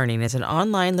 IXL Learning is an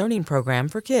online learning program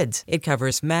for kids. It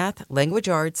covers math, language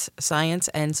arts, science,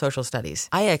 and social studies.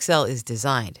 IXL is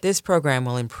designed. This program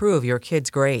will improve your kids'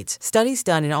 grades. Studies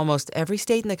done in almost every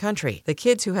state in the country. The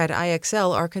kids who had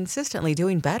IXL are consistently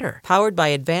doing better. Powered by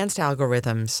advanced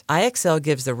algorithms, IXL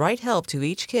gives the right help to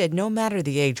each kid no matter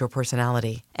the age or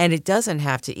personality. And it doesn't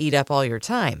have to eat up all your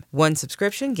time. One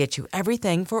subscription gets you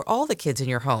everything for all the kids in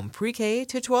your home, pre-K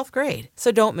to 12th grade.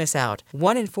 So don't miss out.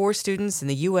 1 in 4 students in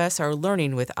the U.S. are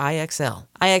learning with IXL.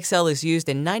 IXL is used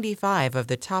in 95 of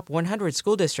the top 100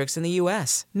 school districts in the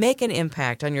U.S. Make an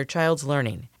impact on your child's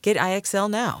learning. Get IXL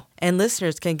now. And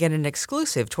listeners can get an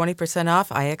exclusive 20% off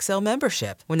IXL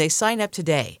membership when they sign up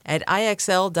today at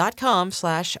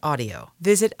IXL.com/audio.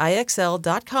 Visit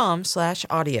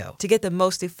IXL.com/audio to get the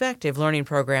most effective learning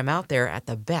program out there at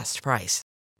the best price.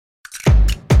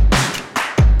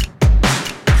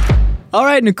 All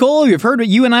right, Nicole, you've heard what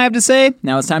you and I have to say.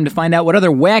 Now it's time to find out what other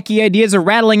wacky ideas are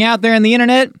rattling out there on the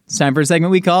internet. It's time for a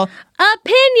segment we call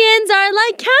Opinions Are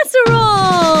Like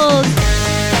Casseroles.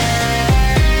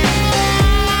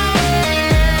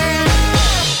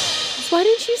 Why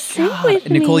didn't you sing with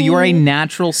me? Nicole, you are a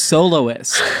natural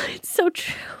soloist. It's so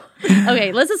true.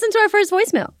 Okay, let's listen to our first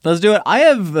voicemail. Let's do it. I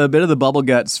have a bit of the bubble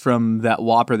guts from that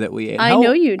Whopper that we ate. I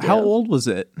know you do. How old was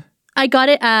it? I got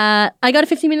it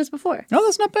 15 minutes before. Oh,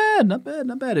 that's not bad.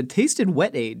 Not bad. It tasted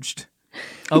wet aged.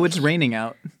 Oh, it's raining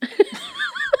out.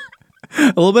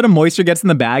 A little bit of moisture gets in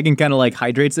the bag and kind of like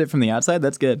hydrates it from the outside.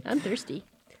 That's good. I'm thirsty.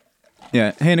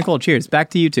 Yeah. Hey, Nicole, cheers.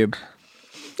 Back to YouTube.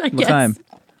 What time?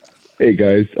 Hey,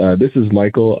 guys. This is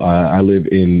Michael. I live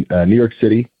in New York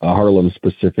City, Harlem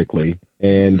specifically.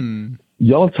 And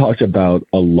y'all talked about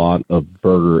a lot of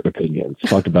burger opinions.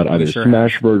 Talked about either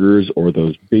smash burgers or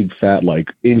those big fat, like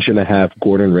 1.5 inch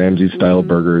Gordon Ramsay style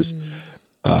burgers.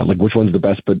 Like which one's the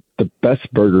best? But the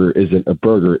best burger isn't a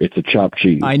burger; it's a chopped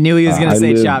cheese. I knew he was going to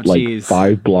say chopped cheese.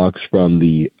 5 blocks from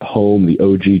the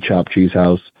OG chopped cheese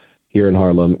house here in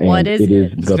Harlem, and it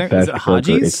is the best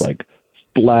burger. It's like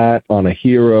flat on a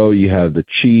hero. You have the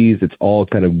cheese; it's all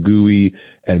kind of gooey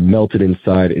and melted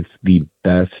inside. It's the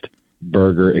best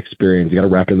burger experience. You got to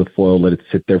wrap it in the foil, let it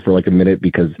sit there for like a minute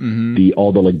because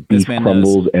all the like beef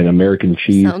crumbles and American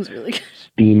cheese really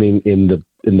steaming in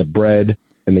the bread,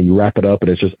 and then you wrap it up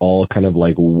and it's just all kind of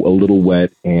like a little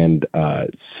wet and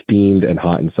steamed and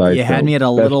hot inside. You had me at a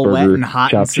little wet and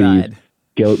hot inside.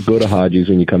 Cheese. Go to Haji's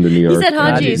when you come to New York. He said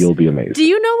Haji's. You'll be amazed. Do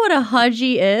you know what a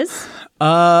Haji is?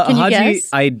 Can you Haji, guess?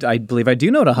 I believe I do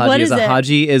know what a Haji What is. is A it?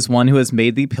 Haji is one who has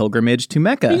made the pilgrimage to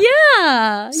Mecca.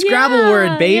 Yeah. Scrabble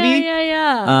word, baby.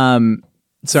 Yeah.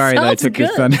 Sorry that I Sounds took your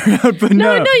good. thunder out, but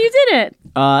No, you didn't.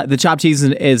 The chopped cheese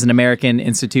is an American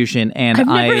institution, and I've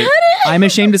never had it. I'm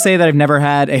ashamed to say that I've never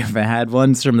had. I've had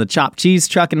ones from the chopped cheese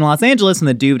truck in Los Angeles, and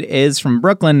the dude is from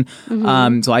Brooklyn.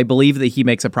 So I believe that he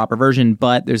makes a proper version,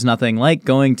 but there's nothing like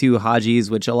going to Haji's,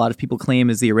 which a lot of people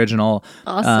claim is the original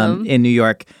in New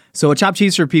York. So a chopped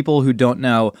cheese, for people who don't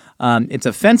know, it's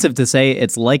offensive to say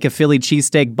it's like a Philly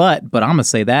cheesesteak butt, but I'm going to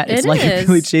say that. It's like a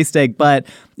Philly cheesesteak butt.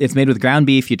 It's made with ground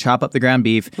beef. You chop up the ground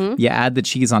beef. You add the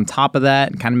cheese on top of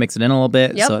that and kind of mix it in a little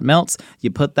bit so it melts. You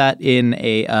put that in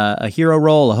a hero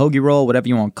roll, a hoagie roll, whatever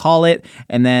you want to call it,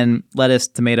 and then lettuce,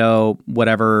 tomato,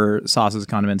 whatever sauces,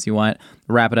 condiments you want.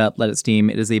 Wrap it up, let it steam.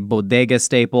 It is a bodega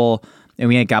staple, and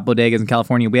we ain't got bodegas in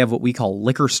California. We have what we call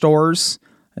liquor stores,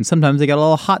 and sometimes they got a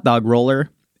little hot dog roller.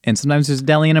 And sometimes there's a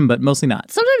deli in them, but mostly not.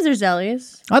 Sometimes there's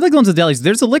delis. I like the ones with delis.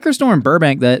 There's a liquor store in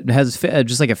Burbank that has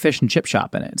just like a fish and chip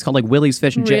shop in it. It's called like Willie's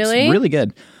Fish and Chips. Really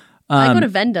good. I go to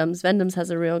Vendum's. Vendum's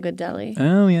has a real good deli.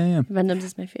 Oh, yeah. Vendum's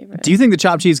is my favorite. Do you think the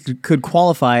chopped cheese could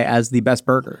qualify as the best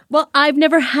burger? Well, I've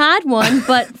never had one,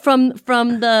 but from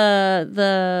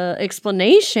the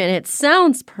explanation, it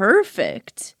sounds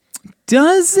perfect.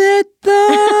 Does it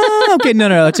though? Okay,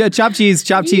 no. Chopped cheese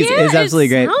is absolutely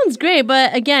great. It sounds great,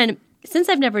 but again, since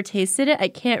I've never tasted it, I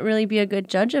can't really be a good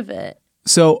judge of it.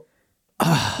 So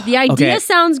the idea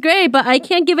sounds great, but I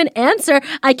can't give an answer.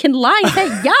 I can lie and say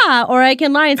yeah, or I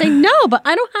can lie and say no, but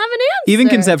I don't have an answer. Even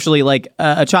conceptually, like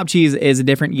a chopped cheese is a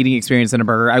different eating experience than a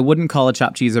burger. I wouldn't call a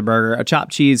chopped cheese a burger. A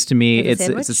chopped cheese to me, it's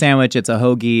a sandwich, it's a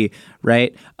hoagie,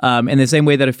 right? In the same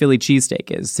way that a Philly cheesesteak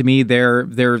is. To me, they're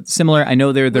similar. I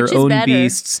know they're their own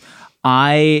beasts.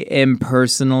 I am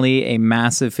personally a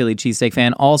massive Philly cheesesteak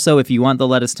fan. Also, if you want the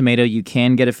lettuce tomato, you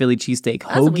can get a Philly cheesesteak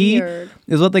hoagie,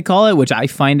 is what they call it, which I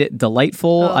find it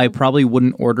delightful. I probably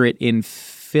wouldn't order it in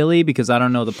Philly because I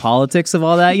don't know the politics of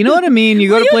all that. You know what I mean? You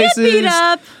go to places. Get beat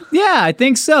up? Yeah, I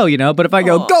think so, But if I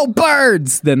go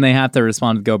Birds, then they have to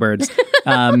respond with Go Birds.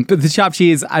 But the chopped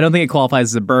cheese, I don't think it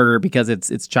qualifies as a burger because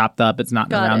it's chopped up. It's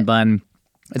not in a round bun,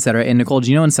 etc. And Nicole,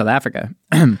 do you know in South Africa?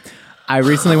 I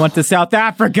recently went to South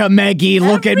Africa, Maggie.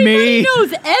 Look at me. Everybody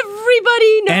knows everything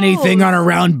Everybody knows. Anything on a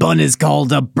round bun is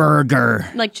called a burger.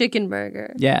 Like chicken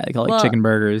burger. Yeah, they call it chicken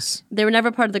burgers. They were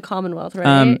never part of the Commonwealth,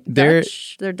 right? They're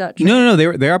Dutch. No,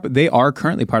 they are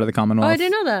currently part of the Commonwealth. Oh, I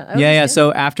didn't know that. Yeah.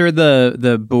 So after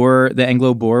the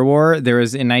Anglo-Boer War, there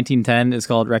was in 1910. It's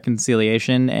called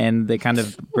reconciliation, and the kind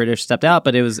of British stepped out,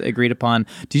 but it was agreed upon.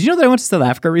 Did you know that I went to South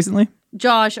Africa recently?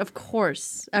 Josh, of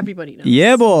course, everybody knows.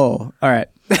 Yeah, boy. All right.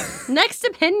 Next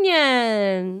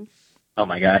opinion. Oh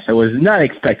my gosh, I was not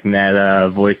expecting that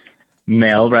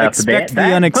voicemail right off the bat. Expect the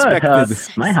unexpected.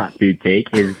 But, my hot food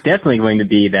take is definitely going to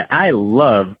be that I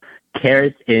love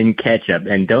carrots in ketchup,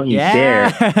 and don't you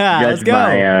dare judge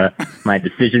my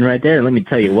decision right there. Let me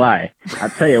tell you why. I'll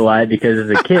tell you why, because as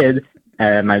a kid,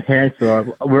 my parents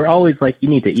were always like, you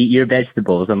need to eat your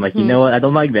vegetables. I'm like, you know what? I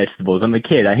don't like vegetables. I'm a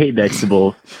kid. I hate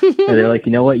vegetables. And they're like,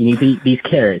 you know what? You need to eat these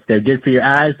carrots. They're good for your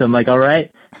eyes. So I'm like, all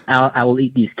right, I will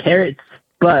eat these carrots,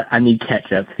 but I need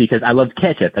ketchup because I loved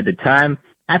ketchup. At the time,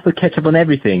 I put ketchup on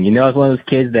everything. You know, I was one of those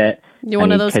kids that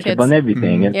ketchup on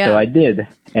everything. And so I did.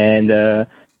 And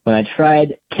when I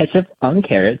tried ketchup on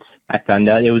carrots, I found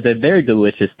out it was a very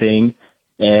delicious thing.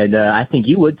 And I think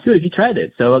you would, too, if you tried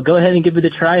it. So go ahead and give it a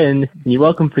try, and you're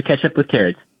welcome for ketchup with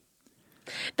carrots.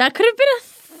 That could have been a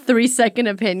 3-second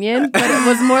opinion, but it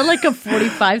was more like a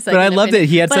 45-second But I loved opinion. it.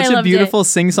 He had such a beautiful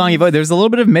sing-songy voice. There was a little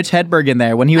bit of Mitch Hedberg in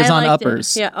there when he was on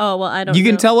Uppers. Yeah. Oh, well, I don't know. You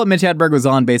can tell what Mitch Hedberg was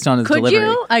on based on his delivery. Could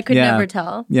you? I could never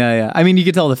tell. Yeah. I mean, you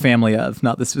could tell the family of,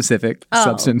 not the specific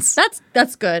substance.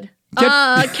 That's good.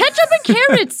 Ketchup and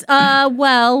carrots.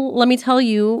 Well, let me tell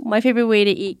you, my favorite way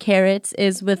to eat carrots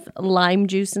is with lime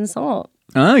juice and salt.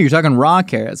 Oh, you're talking raw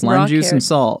carrots, lime juice and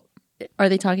salt. Are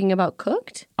they talking about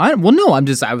cooked? I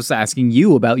was asking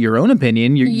you about your own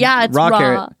opinion. It's raw.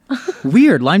 Carrot.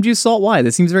 Weird. Lime juice, salt. Why?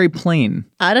 This seems very plain.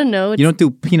 I don't know. You don't do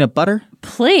peanut butter?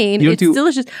 Plain. It's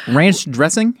delicious. Ranch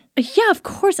dressing? Yeah, of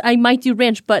course. I might do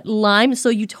ranch, but lime. So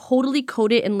you totally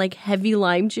coat it in like heavy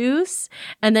lime juice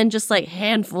and then just like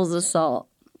handfuls of salt.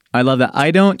 I love that.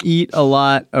 I don't eat a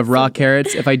lot of raw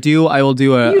carrots. If I do, I will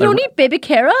do You don't eat baby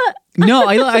carrot? No,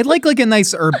 I like a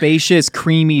nice herbaceous,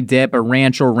 creamy dip, a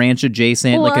ranch or ranch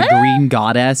adjacent, like a green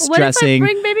goddess dressing. If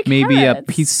I bring baby maybe carrots? A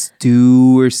peace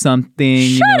stew or something.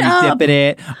 Shut up. You dip in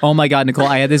it. Oh my God, Nicole,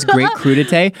 I had this great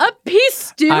crudité. A peace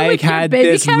stew I with had your baby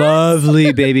this carrots?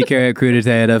 lovely baby carrot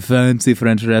crudité at a fancy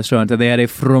French restaurant, and they had a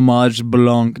fromage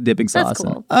blanc dipping sauce. That's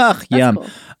cool. Ugh, yum. Cool.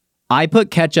 I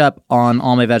put ketchup on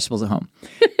all my vegetables at home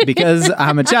because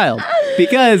I'm a child.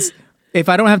 Because if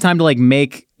I don't have time to like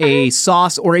make a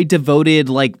sauce or a devoted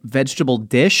like vegetable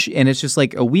dish and it's just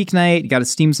like a weeknight, you got to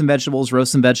steam some vegetables,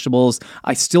 roast some vegetables,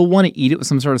 I still want to eat it with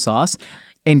some sort of sauce.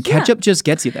 And ketchup just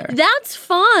gets you there. That's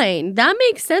fine. That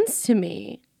makes sense to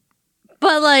me.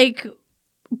 But like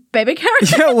baby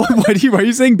carrots? Yeah, why are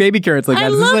you saying baby carrots like that? I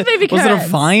love baby carrots. Was it a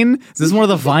vine? Is this one of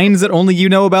the vines that only you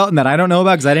know about and that I don't know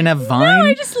about because I didn't have Vine? No,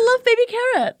 I just love baby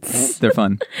carrots. They're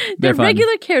fun. They're fun.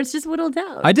 regular carrots, just whittled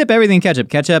down. I dip everything in ketchup.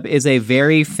 Ketchup is a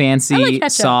very fancy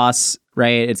sauce,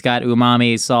 right? It's got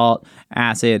umami, salt,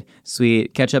 acid,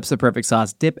 sweet. Ketchup's the perfect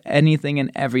sauce. Dip anything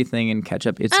and everything in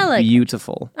ketchup. It's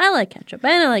beautiful. I like ketchup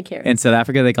and I like carrots. In South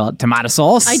Africa, they call it tomato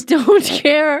sauce. I don't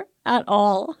care at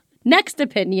all. Next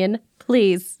opinion,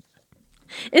 please.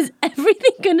 Is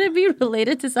everything going to be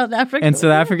related to South Africa? In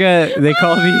South Africa, they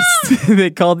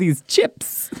call these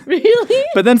chips. Really?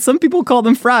 But then some people call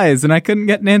them fries, and I couldn't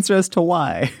get an answer as to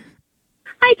why.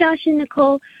 Hi, Josh and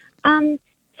Nicole.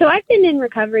 So I've been in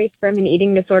recovery from an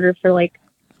eating disorder for like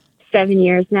 7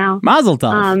 years now. Mazel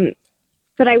tov.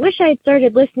 But I wish I had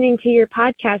started listening to your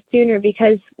podcast sooner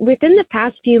because within the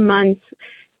past few months,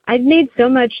 I've made so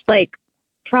much like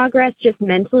progress just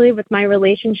mentally with my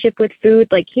relationship with food,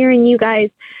 like hearing you guys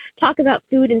talk about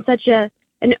food in such an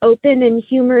open and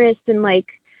humorous and like,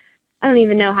 I don't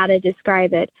even know how to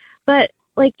describe it. But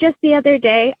like just the other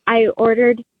day, I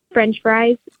ordered French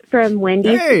fries from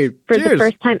Wendy's for the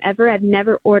first time ever. I've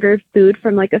never ordered food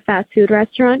from like a fast food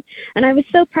restaurant. And I was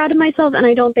so proud of myself, and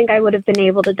I don't think I would have been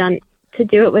able to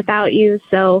do it without you.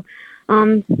 So,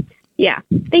 yeah,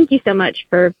 thank you so much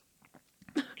for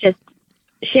just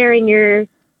sharing your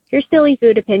silly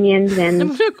food opinions and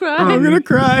I'm gonna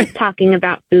cry. Talking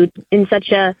about food in such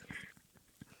a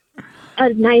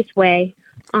nice way.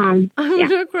 I'm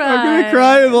gonna cry. I'm gonna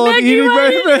cry while I'm eating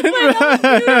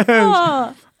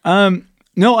my fries.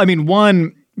 No, I mean,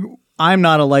 one, I'm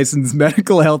not a licensed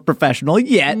medical health professional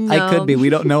yet. No. I could be. We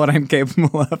don't know what I'm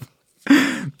capable of.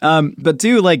 But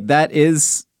two, like that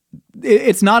is.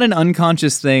 It's not an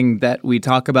unconscious thing that we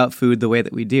talk about food the way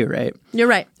that we do, right? You're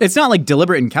right. It's not like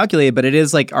deliberate and calculated, but it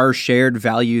is like our shared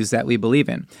values that we believe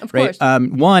in. Of right? course.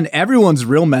 One, everyone's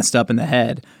real messed up in the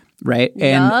head right?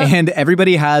 And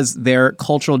everybody has their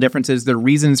cultural differences, their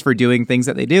reasons for doing things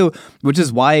that they do, which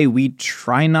is why we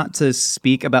try not to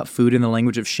speak about food in the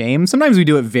language of shame. Sometimes we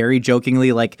do it very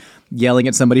jokingly, like yelling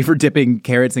at somebody for dipping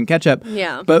carrots in ketchup.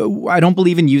 Yeah. But I don't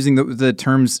believe in using the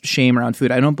terms shame around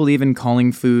food. I don't believe in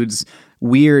calling foods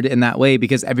weird in that way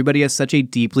because everybody has such a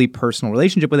deeply personal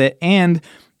relationship with it. And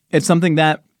it's something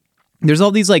that there's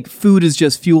all these like food is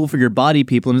just fuel for your body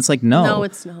people. And it's like, no,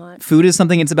 it's not. Food is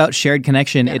something, it's about shared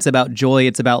connection. Yeah. It's about joy.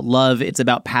 It's about love. It's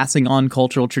about passing on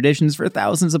cultural traditions for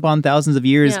thousands upon thousands of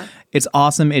years. Yeah. It's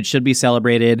awesome. It should be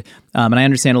celebrated. And I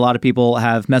understand a lot of people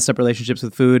have messed up relationships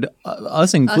with food,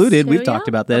 us included. We've talked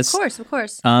about this. Of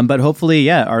course. But hopefully,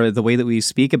 the way that we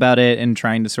speak about it and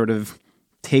trying to sort of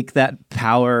take that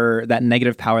power, that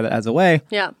negative power that has away.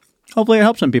 Yeah. Hopefully it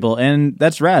helps some people, and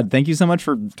that's rad. Thank you so much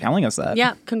for telling us that.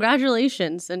 Yeah,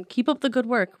 congratulations, and keep up the good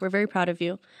work. We're very proud of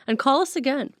you. And call us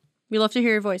again. We love to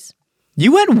hear your voice.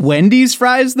 You went Wendy's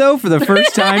fries, though, for the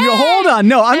first time? Hold on.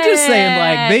 No, I'm just saying,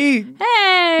 like,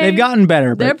 they've gotten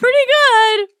better. They're pretty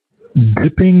good.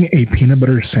 Dipping a peanut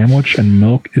butter sandwich in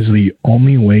milk is the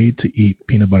only way to eat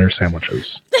peanut butter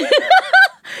sandwiches. This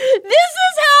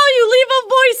is how you leave a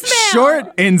voicemail.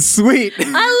 Short and sweet.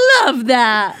 I love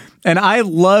that. And I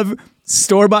love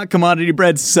store-bought commodity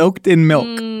bread soaked in milk.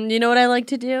 You know what I like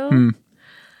to do?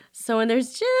 So when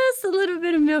there's just a little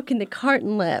bit of milk in the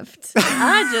carton left,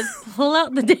 I just pull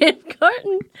out the damn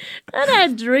carton and I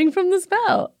drink from the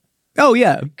spout. Oh,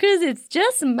 yeah. Because it's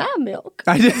just my milk.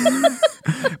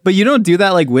 But you don't do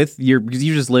that like because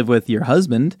you just live with your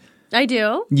husband. I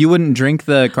do. You wouldn't drink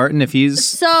the carton if he's...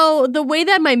 So the way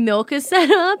that my milk is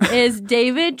set up is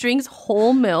David drinks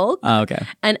whole milk. Oh, okay.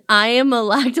 And I am a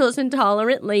lactose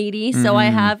intolerant lady, so I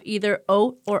have either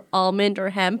oat or almond or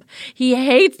hemp. He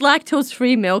hates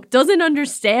lactose-free milk, doesn't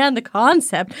understand the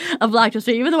concept of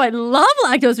lactose-free, even though I love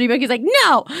lactose-free milk. He's like,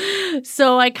 no!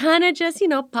 So I kind of just,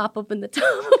 pop up in the top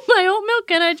of my oat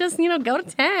milk and I just, go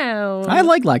to town. I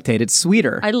like Lactaid. It's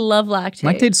sweeter. I love Lactaid.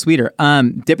 Lactaid's sweeter.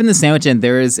 Dip in the sandwich in.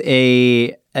 There is a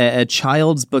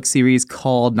child's book series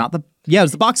called it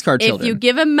was the Boxcar Children. If you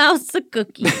give a mouse a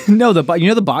cookie. No, the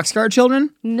Boxcar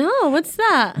Children? No, what's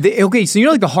that? Okay, so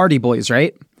like the Hardy Boys,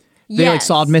 right? They like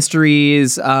solved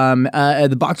mysteries.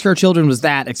 The Boxcar Children was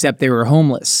that, except they were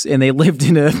homeless and they lived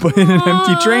in an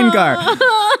empty train car.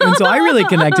 And so I really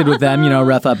connected with them,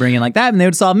 rough upbringing like that, and they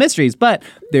would solve mysteries. But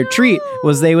their treat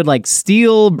was they would like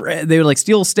steal bread. They would like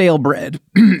steal stale bread.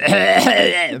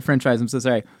 French fries, I'm so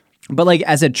sorry. But like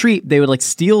as a treat, they would like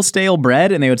steal stale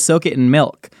bread and they would soak it in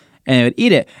milk and they would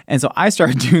eat it. And so I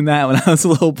started doing that when I was a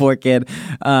little poor kid,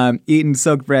 eating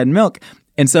soaked bread and milk.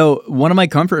 And so one of my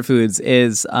comfort foods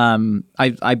is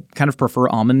I kind of prefer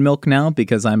almond milk now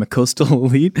because I'm a coastal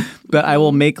elite. But I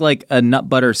will make like a nut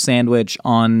butter sandwich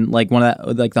on like one of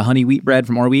that, like the honey wheat bread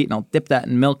from Or Wheat, and I'll dip that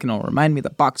in milk and it'll remind me of the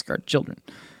Boxcar Children.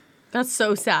 That's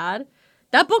so sad.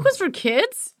 That book was for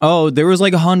kids? Oh, there was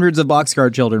like hundreds of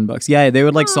Boxcar Children books. Yeah, they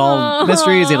would like solve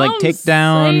mysteries. They'd like take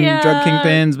down drug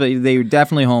kingpins, but they were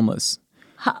definitely homeless.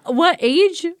 What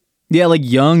age? Yeah, like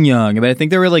young. But I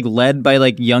think they were like led by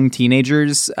like young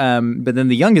teenagers. But then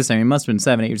the youngest, must have been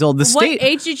 7, 8 years old. What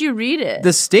age did you read it?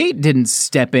 The state didn't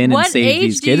step in and save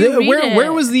these kids.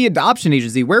 Where was the adoption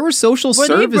agency? Where were social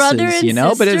services?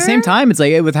 But at the same time, it's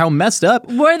like with how messed up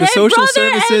the social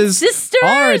services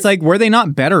are. It's like, were they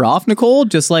not better off, Nicole?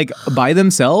 Just like by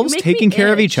themselves, taking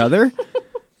care of each other?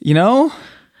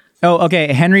 Oh,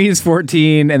 okay. Henry is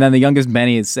 14, and then the youngest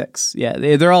Benny is 6. Yeah,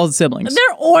 they're all siblings.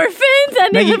 They're orphans,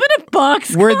 and they live in a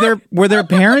boxcar. Were their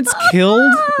parents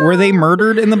killed? Were they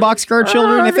murdered in the Boxcar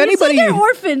Children? If anybody, said they're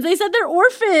orphans. They said they're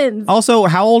orphans. Also,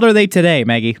 how old are they today,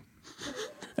 Maggie?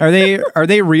 Are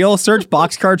they real? Search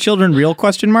Boxcar Children real ?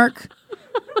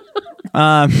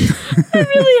 I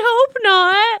really hope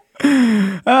not.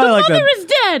 The mother is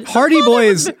dead. Hardy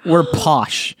Boys were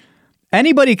posh.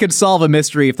 Anybody could solve a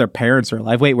mystery if their parents are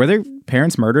alive. Wait, were their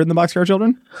parents murdered in the Boxcar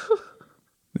Children?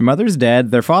 Their mother's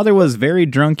dead. Their father was very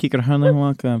drunk. He could hardly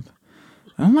walk up.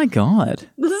 Oh my God.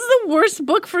 This is the worst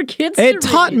book for kids to read. It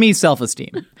taught me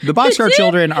self-esteem. The Boxcar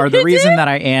Children are the reason that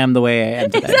I am the way I am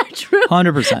today. Is that true?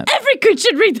 100%. Every kid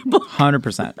should read the book. 100%.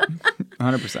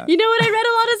 100%. You know what I read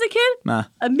a lot as a kid?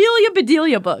 Amelia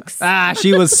Bedelia books.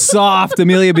 She was soft.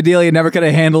 Amelia Bedelia never could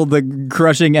have handled the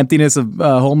crushing emptiness of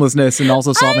homelessness and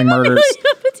also solving murders.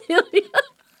 Amelia Bedelia.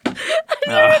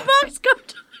 I read Boxcar.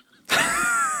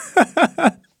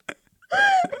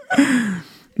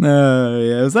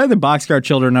 Yeah, it was like the Boxcar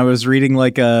Children. I was reading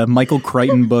like Michael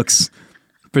Crichton books,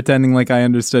 pretending like I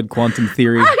understood quantum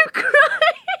theory. I'm crying.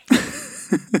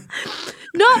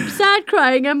 Not sad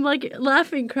crying. I'm like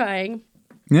laughing crying.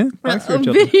 Yeah.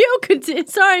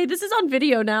 Sorry, this is on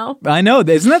video now. I know.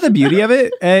 Isn't that the beauty of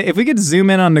it? If we could zoom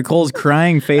in on Nicole's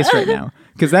crying face right now,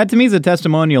 because that to me is a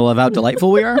testimonial of how delightful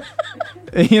we are.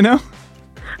 You know?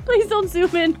 Please don't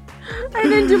zoom in. I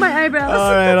didn't do my eyebrows.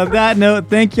 All right, on that note,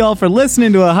 thank you all for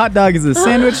listening to A Hot Dog is a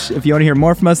Sandwich. If you want to hear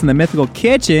more from us in the Mythical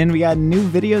Kitchen, we got new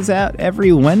videos out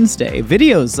every Wednesday.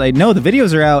 I know the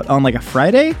videos are out on like a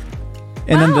Friday,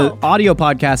 and then the audio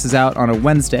podcast is out on a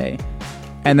Wednesday.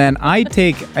 And then I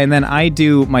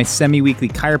do my semi-weekly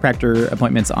chiropractor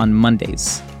appointments on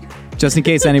Mondays. Just in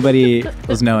case anybody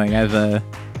was knowing,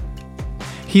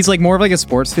 he's like more of like a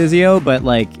sports physio, but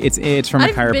like it's from a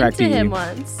chiropractor. I've been to him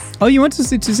once. Oh, you went to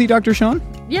see Dr. Sean?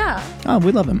 Yeah. Oh,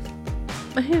 we love him.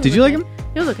 Did you like him?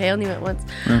 He was okay. I only went once.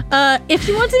 If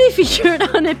you want to be featured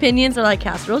on Opinions or Like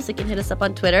Casseroles, you can hit us up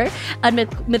on Twitter at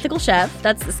Mythical Chef.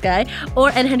 That's this guy.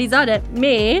 And Henryzadeh,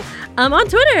 me, on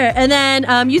Twitter. And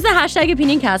then use the hashtag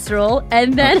Opinion Casserole.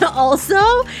 And then also,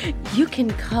 you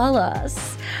can call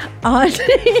us on...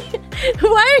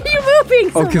 Why are you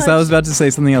moving so because much? I was about to say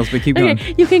something else, but keep going.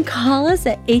 You can call us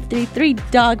at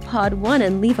 833-DOGPOD1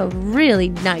 and leave a really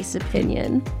nice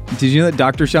opinion. Did you know that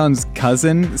Dr. Sean's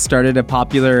cousin started a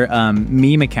popular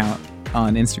meme account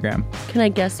on Instagram? Can I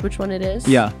guess which one it is?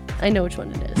 Yeah. I know which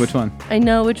one it is. Which one? I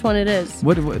know which one it is.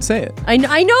 What say it. I know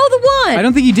the one. I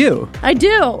don't think you do. I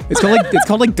do. It's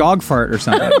called like dog fart or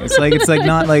something. It's like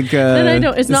not like then I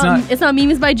know. It's not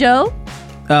memes by Joe?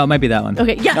 Oh, it might be that one.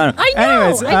 Okay, yeah. I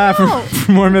know. Anyways,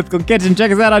 for more Mythical Kitchen,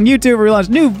 check us out on YouTube where we launch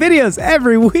new videos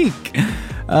every week.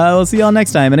 We'll see y'all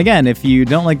next time. And again, if you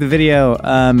don't like the video,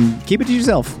 keep it to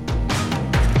yourself.